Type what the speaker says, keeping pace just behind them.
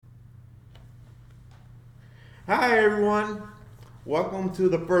Hi everyone, welcome to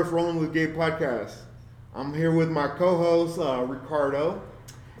the first Rolling with Gabe podcast. I'm here with my co-host Ricardo,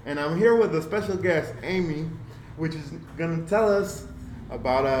 and I'm here with a special guest Amy, which is gonna tell us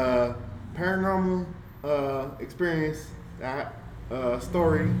about a paranormal experience that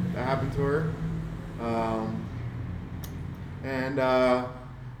story that happened to her. Um, and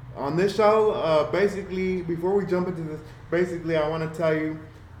On this show, basically, before we jump into this, basically, I want to tell you,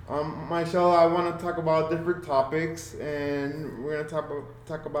 my show, I want to talk about different topics, and we're gonna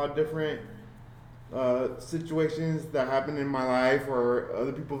talk about different situations that happen in my life or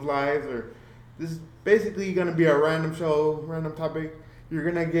other people's lives, or this is basically gonna be a random show, random topic. You're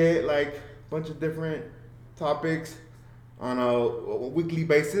gonna get like a bunch of different topics on a weekly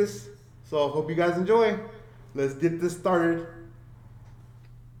basis. So hope you guys enjoy. Let's get this started.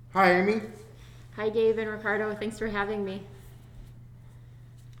 Hi, Amy. Hi, Gabe and Ricardo. Thanks for having me.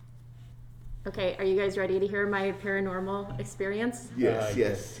 Okay, are you guys ready to hear my paranormal experience?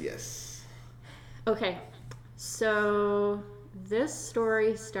 Yes. Okay, so this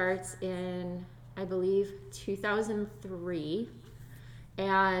story starts in, I believe, 2003.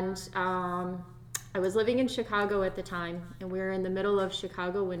 And I was living in Chicago at the time, and we were in the middle of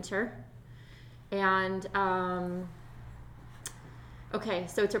Chicago winter. And okay,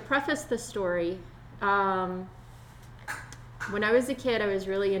 so to preface the story, when I was a kid, I was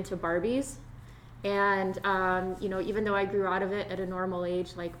really into Barbies. And, even though I grew out of it at a normal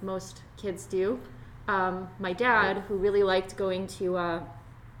age, like most kids do, my dad, who really liked going to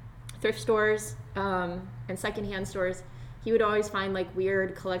thrift stores and secondhand stores, he would always find like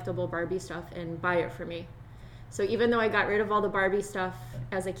weird collectible Barbie stuff and buy it for me. So even though I got rid of all the Barbie stuff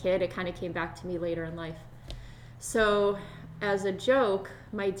as a kid, it kind of came back to me later in life. So as a joke,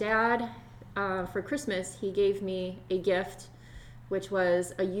 my dad, for Christmas, he gave me a gift, which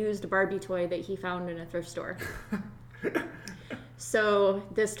was a used Barbie toy that he found in a thrift store. So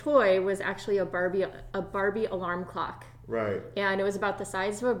this toy was actually a Barbie alarm clock. Right. And it was about the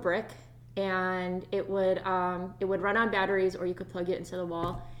size of a brick, and it would run on batteries, or you could plug it into the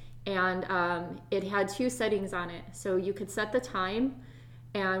wall. And it had two settings on it. So you could set the time,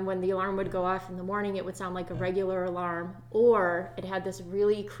 and when the alarm would go off in the morning, it would sound like a regular alarm. Or it had this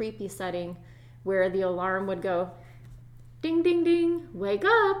really creepy setting where the alarm would go, ding, ding, ding, wake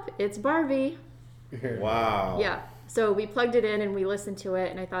up, it's Barbie. Wow. Yeah. So we plugged it in and we listened to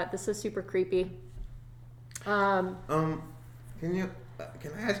it, and I thought, this is super creepy. Can I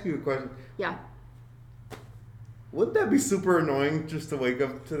ask you a question? Yeah. Wouldn't that be super annoying just to wake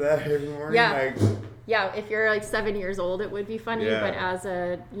up to that every morning? Yeah. Yeah, if you're like 7 years old, it would be funny, Yeah. but as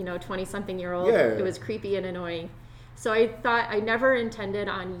a 20-something year old, Yeah. it was creepy and annoying. So I thought, I never intended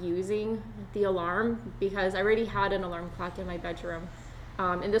on using the alarm because I already had an alarm clock in my bedroom.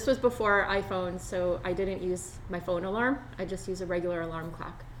 And this was before iPhones, so I didn't use my phone alarm. I just used a regular alarm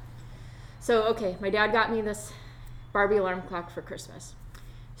clock. So, okay, my dad got me this Barbie alarm clock for Christmas.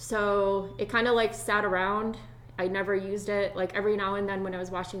 So it kind of like sat around. I never used it. Like every now and then when I was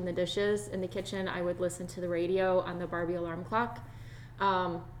washing the dishes in the kitchen, I would listen to the radio on the Barbie alarm clock.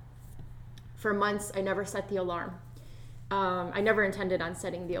 For months, I never set the alarm. I never intended on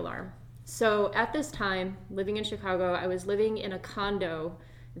setting the alarm. So at this time, living in Chicago, I was living in a condo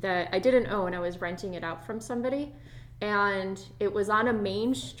that I didn't own. I was renting it out from somebody. And it was on a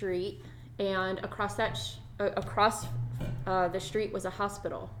main street, and across the street was a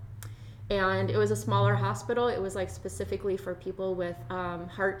hospital. And it was a smaller hospital. It was like specifically for people with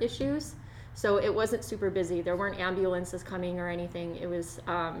heart issues. So it wasn't super busy. There weren't ambulances coming or anything. It was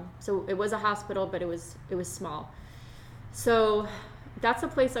so it was a hospital, but it was small. So that's the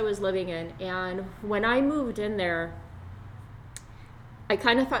place I was living in. And when I moved in there, I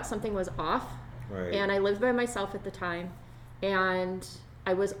kind of thought something was off. Right. And I lived by myself at the time. And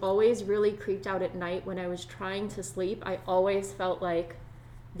I was always really creeped out at night when I was trying to sleep. I always felt like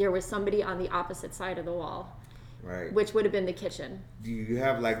there was somebody on the opposite side of the wall. Right. Which would have been the kitchen. Do you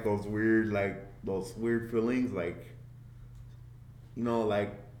have like those weird feelings, like,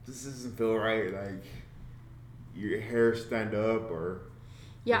 like this doesn't feel right, like your hair stand up, or?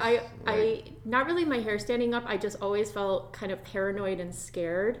 Yeah, just, I not really my hair standing up. I just always felt kind of paranoid and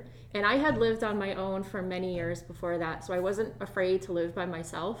scared. And I had lived on my own for many years before that, so I wasn't afraid to live by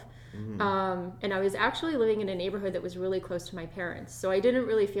myself. Mm-hmm. And I was actually living in a neighborhood that was really close to my parents, so I didn't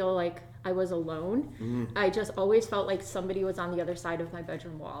really feel like I was alone. Mm-hmm. I just always felt like somebody was on the other side of my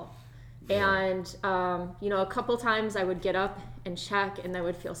bedroom wall. Yeah. And a couple times I would get up and check, and I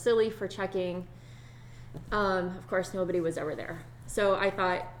would feel silly for checking. Of course, nobody was ever there. So I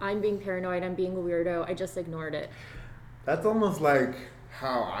thought, I'm being paranoid, I'm being a weirdo. I just ignored it. That's almost like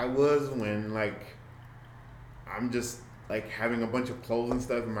how I was when, like, I'm just like having a bunch of clothes and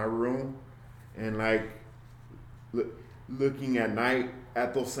stuff in my room, and like looking at night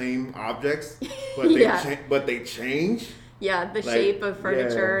at those same objects, but they change. Yeah, the shape of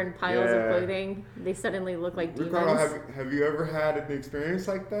furniture and piles of clothing, they suddenly look like demons. Ricardo, have you ever had an experience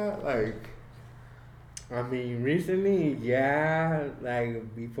like that? Like, I mean, recently, yeah,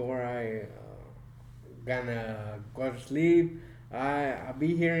 like before I gonna go to sleep, I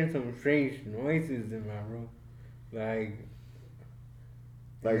be hearing some strange noises in my room, like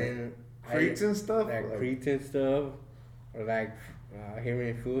creaks and stuff, like creaks and stuff, or like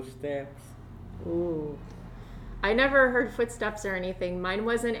hearing footsteps. Ooh. I never heard footsteps or anything. Mine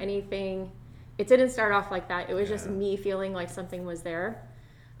wasn't anything. It didn't start off like that. It was just me feeling like something was there.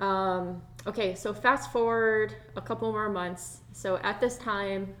 Okay, so fast forward a couple more months. So at this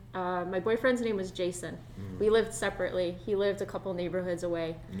time, my boyfriend's name was Jason. We lived separately. He lived a couple neighborhoods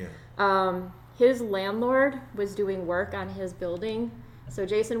away. Yeah. His landlord was doing work on his building, so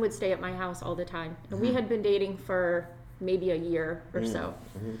Jason would stay at my house all the time. And we had been dating for maybe a year or so.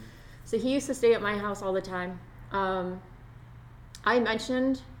 Mm-hmm. So he used to stay at my house all the time. I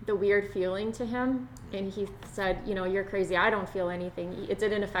mentioned the weird feeling to him, and he said, you're crazy. I don't feel anything. It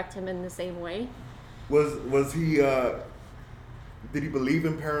didn't affect him in the same way. Was he, did he believe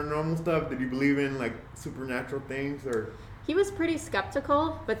in paranormal stuff? Did he believe in like supernatural things, or? He was pretty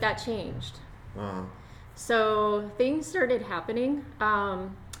skeptical, but that changed. Uh-huh. So things started happening.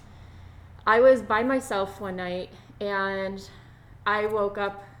 I was by myself one night, and I woke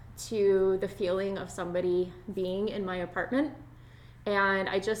up to the feeling of somebody being in my apartment, and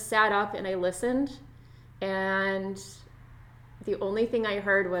I just sat up and I listened, and the only thing I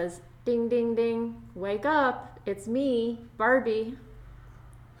heard was ding ding ding, wake up, it's me, Barbie.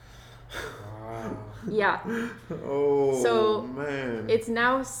 Wow. Yeah. Oh, so man, it's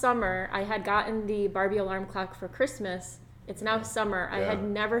now summer. I had gotten the Barbie alarm clock for Christmas. It's now summer. I had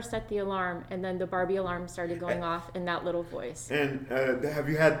never set the alarm, and then the Barbie alarm started going off in that little voice. And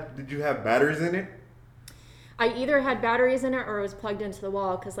did you have batteries in it? I either had batteries in it or it was plugged into the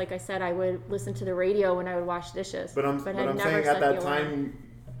wall, because like I said, I would listen to the radio when I would wash dishes. But I'm saying at that time,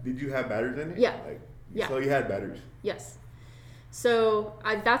 did you have batteries in it? Yeah. Yeah. So you had batteries? Yes. So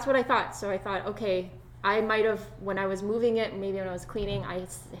that's what I thought. So I thought, okay, I might have, when I was moving it, maybe when I was cleaning, I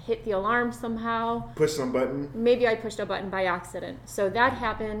hit the alarm somehow. Push some button? Maybe I pushed a button by accident. So that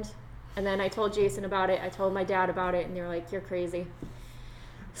happened, and then I told Jason about it. I told my dad about it, and they were like, you're crazy.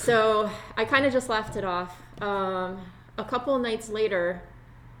 So I kind of just laughed it off. A couple of nights later,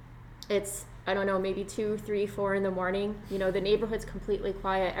 it's, I don't know, maybe 2, 3, 4 in the morning. The neighborhood's completely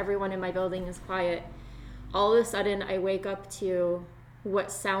quiet. Everyone in my building is quiet. All of a sudden, I wake up to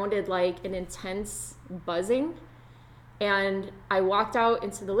what sounded like an intense buzzing, and I walked out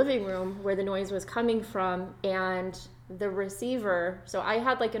into the living room where the noise was coming from, and the receiver, so I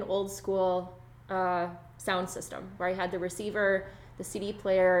had like an old school sound system where I had the receiver, the CD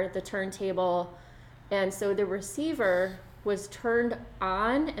player, the turntable, and so the receiver was turned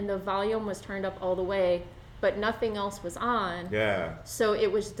on and the volume was turned up all the way, but nothing else was on. Yeah. So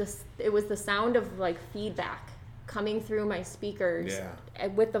it was the sound of like feedback coming through my speakers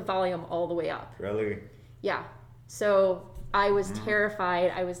with the volume all the way up. Really? Yeah. So I was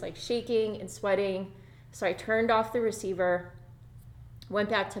terrified. I was like shaking and sweating. So I turned off the receiver, went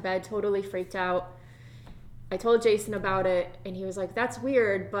back to bed, totally freaked out. I told Jason about it, and he was like, that's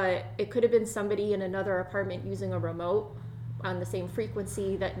weird, but it could have been somebody in another apartment using a remote on the same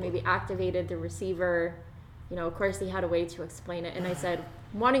frequency that maybe activated the receiver. Of course he had a way to explain it. And I said,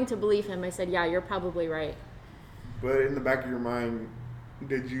 wanting to believe him, I said, yeah, you're probably right. But in the back of your mind,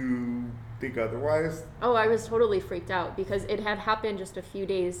 did you think otherwise? Oh, I was totally freaked out because it had happened just a few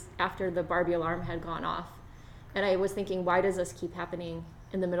days after the Barbie alarm had gone off. And I was thinking, why does this keep happening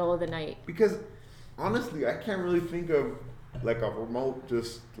in the middle of the night? Because honestly, I can't really think of like a remote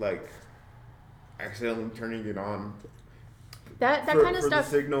just like accidentally turning it on. That kind of stuff.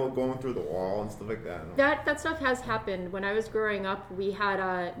 For the signal going through the wall and stuff like that. That stuff has happened. When I was growing up, we had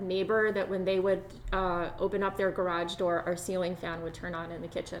a neighbor that when they would open up their garage door, our ceiling fan would turn on in the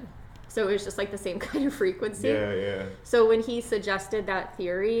kitchen. So it was just like the same kind of frequency. Yeah, yeah. So when he suggested that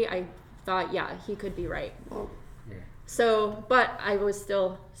theory, I thought, yeah, he could be right. Oh. Yeah. So, but I was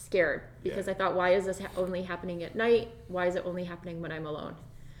still scared because I thought, why is this only happening at night? Why is it only happening when I'm alone?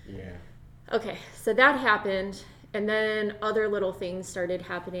 Yeah. Okay, so that happened. And then other little things started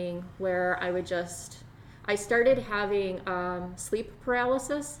happening where I started having sleep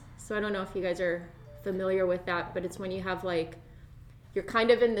paralysis. So I don't know if you guys are familiar with that, but it's when you have like, you're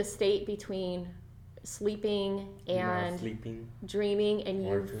kind of in the state between sleeping and sleeping, dreaming, and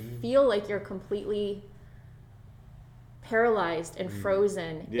you dreaming. feel like you're completely paralyzed and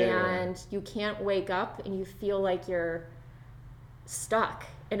frozen, Yeah. and you can't wake up, and you feel like you're stuck,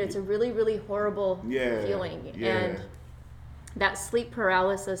 and it's a really, really horrible feeling. Yeah. And that sleep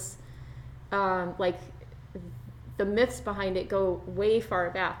paralysis, like the myths behind it go way far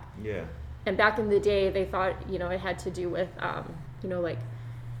back. Yeah. And back in the day, they thought, it had to do with,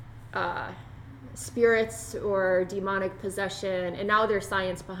 spirits or demonic possession. And now there's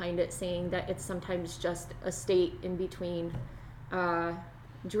science behind it saying that it's sometimes just a state in between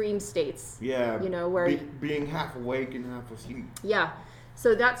dream states. Yeah. Where being half awake and half asleep. Yeah.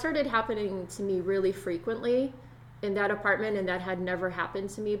 So that started happening to me really frequently in that apartment, and that had never happened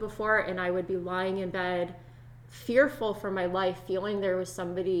to me before. And I would be lying in bed, fearful for my life, feeling there was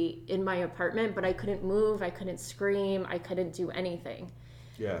somebody in my apartment, but I couldn't move, I couldn't scream, I couldn't do anything.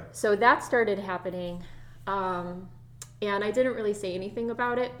 Yeah. So that started happening, and I didn't really say anything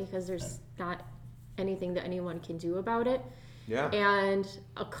about it because there's not anything that anyone can do about it. Yeah. And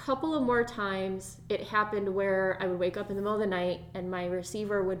a couple of more times it happened where I would wake up in the middle of the night and my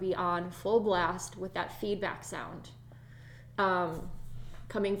receiver would be on full blast with that feedback sound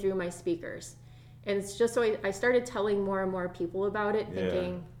coming through my speakers. And it's just so I started telling more and more people about it,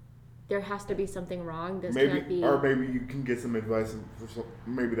 thinking there has to be something wrong. This can't be. Or maybe you can get some advice.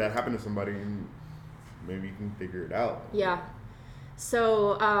 Maybe that happened to somebody, and maybe you can figure it out. Yeah.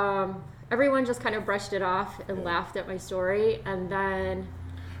 So everyone just kind of brushed it off and laughed at my story, and then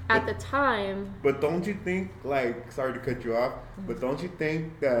at the time. But don't you think, like, sorry to cut you off, but don't you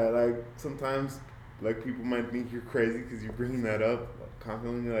think that, like, sometimes, like, people might think you're crazy because you're bringing that up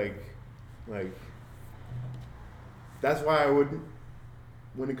constantly, like. That's why I wouldn't.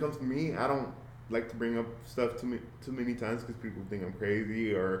 When it comes to me, I don't like to bring up stuff too many times because people think I'm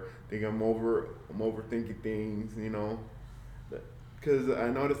crazy or think I'm overthinking things, Because I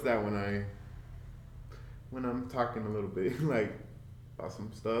noticed that when I'm talking a little bit like about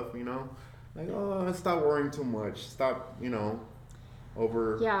some stuff, like, oh, stop worrying too much, stop,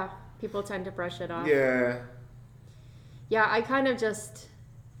 over. Yeah, people tend to brush it off. Yeah. Yeah,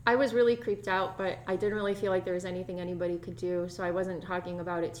 I was really creeped out, but I didn't really feel like there was anything anybody could do, so I wasn't talking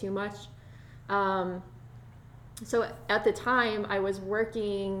about it too much. So at the time, I was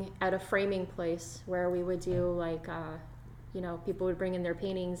working at a framing place where we would do like, people would bring in their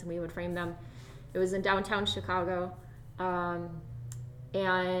paintings and we would frame them. It was in downtown Chicago,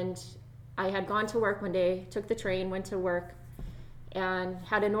 and I had gone to work one day, took the train, went to work, and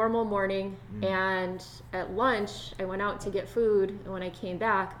had a normal morning. And at lunch I went out to get food, and when I came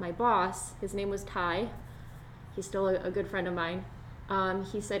back, my boss, his name was Ty, he's still a good friend of mine,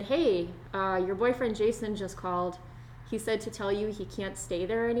 he said, hey, your boyfriend Jason just called. He said to tell you he can't stay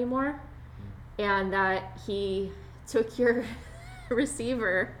there anymore, and that he took your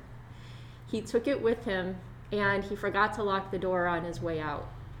receiver, he took it with him, and he forgot to lock the door on his way out.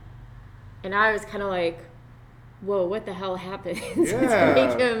 And I was kind of like, whoa, what the hell happened to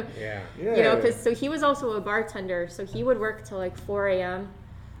make him, because so he was also a bartender, so he would work till like 4 a.m.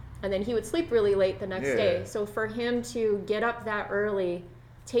 and then he would sleep really late the next day. So for him to get up that early,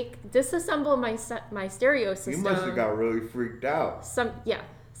 disassemble my stereo system. You must have got really freaked out.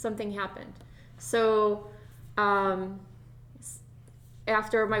 Something happened. So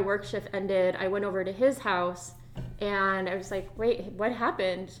after my work shift ended, I went over to his house and I was like, wait, what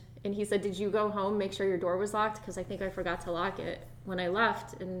happened? And he said, did you go home, make sure your door was locked? Because I think I forgot to lock it when I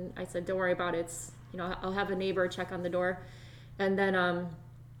left. And I said, don't worry about it. I'll have a neighbor check on the door. And then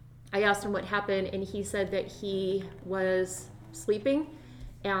I asked him what happened, and he said that he was sleeping,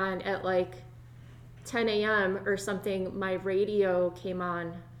 and at like 10 a.m. or something, my radio came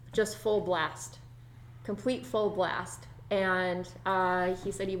on just full blast, complete full blast. And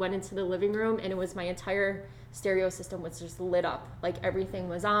he said he went into the living room, and it was my entire stereo system was just lit up, like everything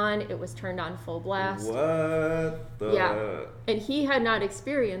was on, it was turned on full blast. What the? Yeah, and he had not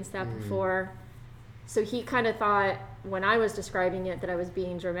experienced that before, so he kind of thought when I was describing it that I was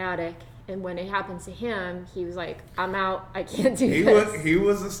being dramatic, and when it happened to him, he was like, I'm out, I can't do this. He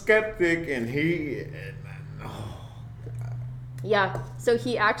was a skeptic, and yeah, so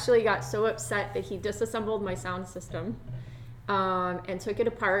he actually got so upset that he disassembled my sound system and took it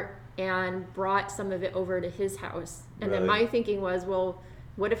apart and brought some of it over to his house. And then my thinking was, well,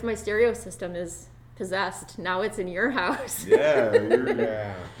 what if my stereo system is possessed? Now it's in your house. Yeah,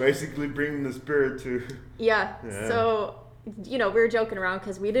 you're basically bringing the spirit to... Yeah. So, we were joking around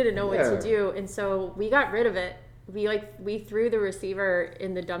because we didn't know what to do. And so we got rid of it. We threw the receiver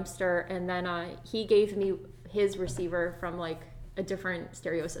in the dumpster, and then he gave me his receiver from like a different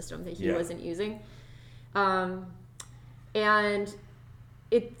stereo system that he wasn't using. And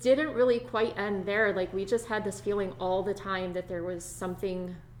it didn't really quite end there. Like, we just had this feeling all the time that there was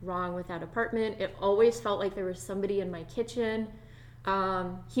something wrong with that apartment. It always felt like there was somebody in my kitchen.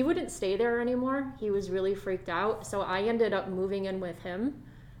 He wouldn't stay there anymore. He was really freaked out. So I ended up moving in with him.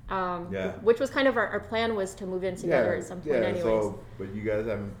 Which was kind of our plan, was to move in together at some point anyways. So, but you guys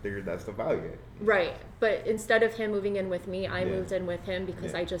haven't figured that stuff out yet. Right. But instead of him moving in with me, I moved in with him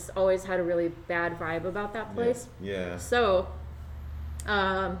because I just always had a really bad vibe about that place. Yeah. So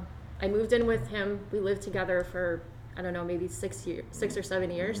I moved in with him. We lived together for, I don't know, maybe 6 or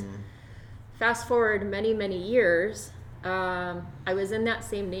 7 years. Mm-hmm. Fast forward many, many years, I was in that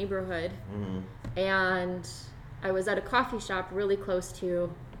same neighborhood, and I was at a coffee shop really close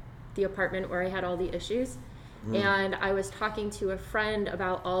to the apartment where I had all the issues. And I was talking to a friend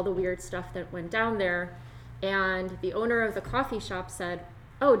about all the weird stuff that went down there, and the owner of the coffee shop said,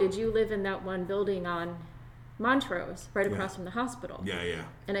 "Oh, did you live in that one building on Montrose, right across from the hospital?" Yeah.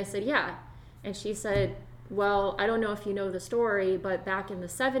 And I said, "Yeah." And she said, "Well, I don't know if you know the story, but back in the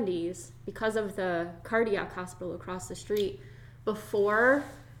 70s, because of the cardiac hospital across the street, before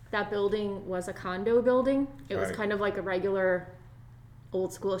that building was a condo building, it was kind of like a regular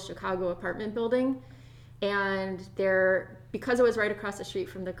old school Chicago apartment building. And because it was right across the street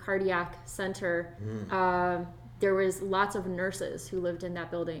from the cardiac center, there was lots of nurses who lived in that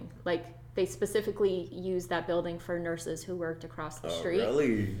building. Like, they specifically used that building for nurses who worked across the street."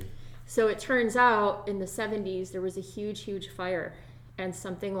 Really? So it turns out in the 70s, there was a huge, huge fire, and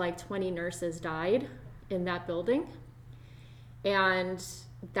something like 20 nurses died in that building. And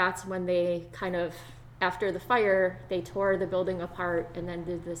that's when they kind of, after the fire, they tore the building apart and then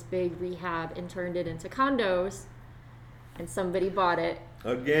did this big rehab and turned it into condos. And somebody bought it.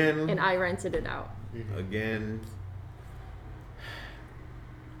 Again. And I rented it out. Again.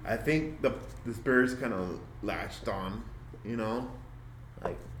 I think the spirits kind of latched on, you know?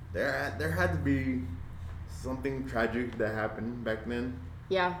 Like, there had to be something tragic that happened back then.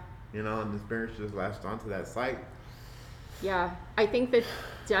 Yeah. You know, and the spirits just latched onto that site. Yeah, I think that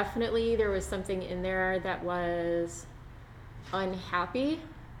definitely there was something in there that was unhappy,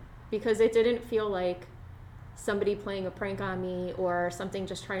 because it didn't feel like somebody playing a prank on me or something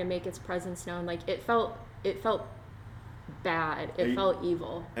just trying to make its presence known. Like, it felt bad. It felt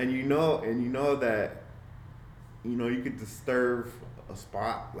evil. And you know that, you know, you could disturb a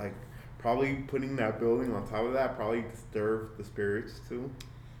spot, like probably putting that building on top of that probably disturbed the spirits too.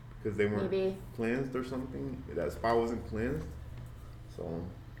 Because they weren't cleansed or something. That spot wasn't cleansed. So.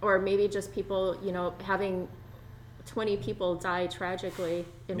 Or maybe just people, you know, having 20 people die tragically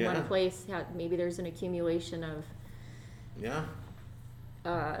in one place. Yeah, maybe there's an accumulation of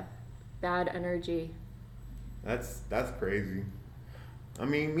bad energy. That's crazy. I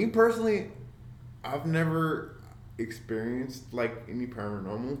mean, me personally, I've never experienced like any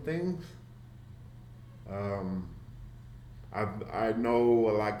paranormal things. I know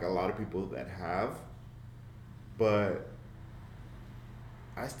like a lot of people that have, but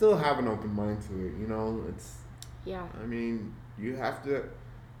I still have an open mind to it. You know, I mean, you have to.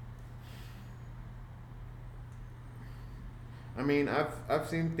 I mean, I've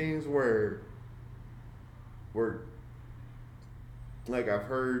seen things where like I've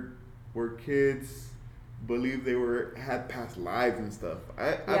heard where kids believe they had past lives and stuff.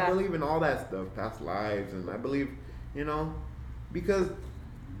 I believe in all that stuff, past lives, and I believe, you know, because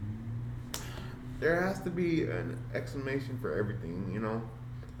there has to be an explanation for everything, you know.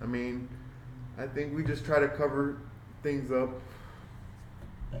 I mean, I think we just try to cover things up,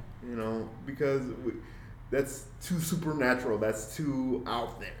 you know, because that's too supernatural, that's too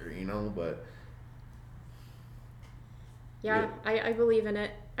out there, you know, but... I believe in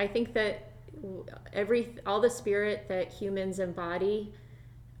it. I think that all the spirit that humans embody,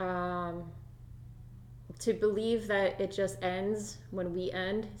 to believe that it just ends when we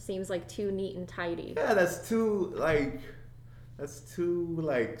end seems like too neat and tidy. Yeah, that's too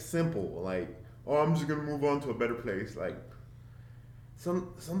simple. Like, oh, I'm just gonna move on to a better place. Like,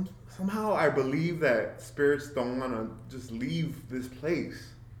 somehow I believe that spirits don't want to just leave this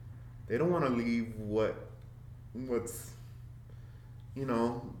place. They don't want to leave what's, you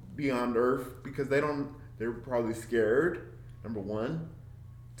know, beyond Earth, because they're probably scared, number one,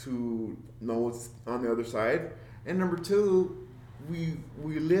 to know what's on the other side, and number two, we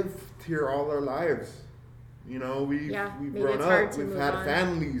lived here all our lives, you know, we've grown up, we've had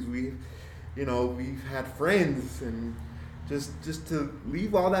families, we've had friends, and just to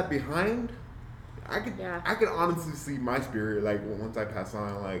leave all that behind, I could honestly see my spirit, like, once I pass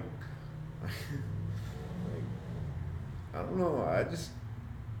on, like I don't know,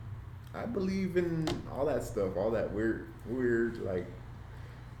 I believe in all that stuff, all that weird, like,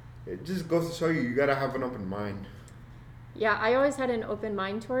 it just goes to show you gotta have an open mind. Yeah, I always had an open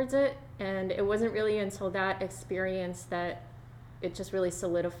mind towards it, and it wasn't really until that experience that it just really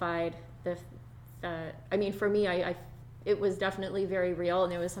solidified I mean, for me, it was definitely very real,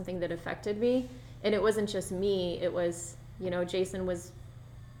 and it was something that affected me. And it wasn't just me, it was, Jason was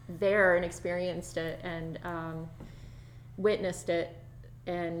there and experienced it and witnessed it,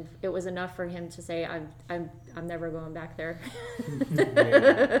 and it was enough for him to say, I'm never going back there.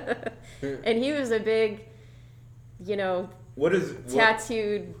 And he was a big,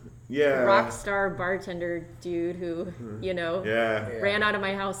 tattooed rock star bartender dude who, ran out of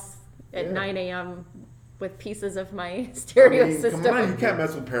my house at 9 a.m. with pieces of my stereo system. Come on, you can't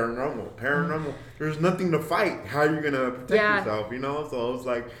mess with paranormal. There's nothing to fight. How are you gonna protect yourself? So it's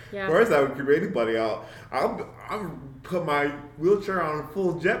like, of course, I would creep anybody out. I'll put my wheelchair on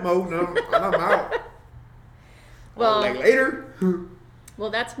full jet mode and I'm out. Well, like later. Well,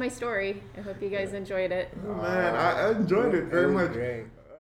 that's my story. I hope you guys enjoyed it. Oh, man, I enjoyed it very much. Great.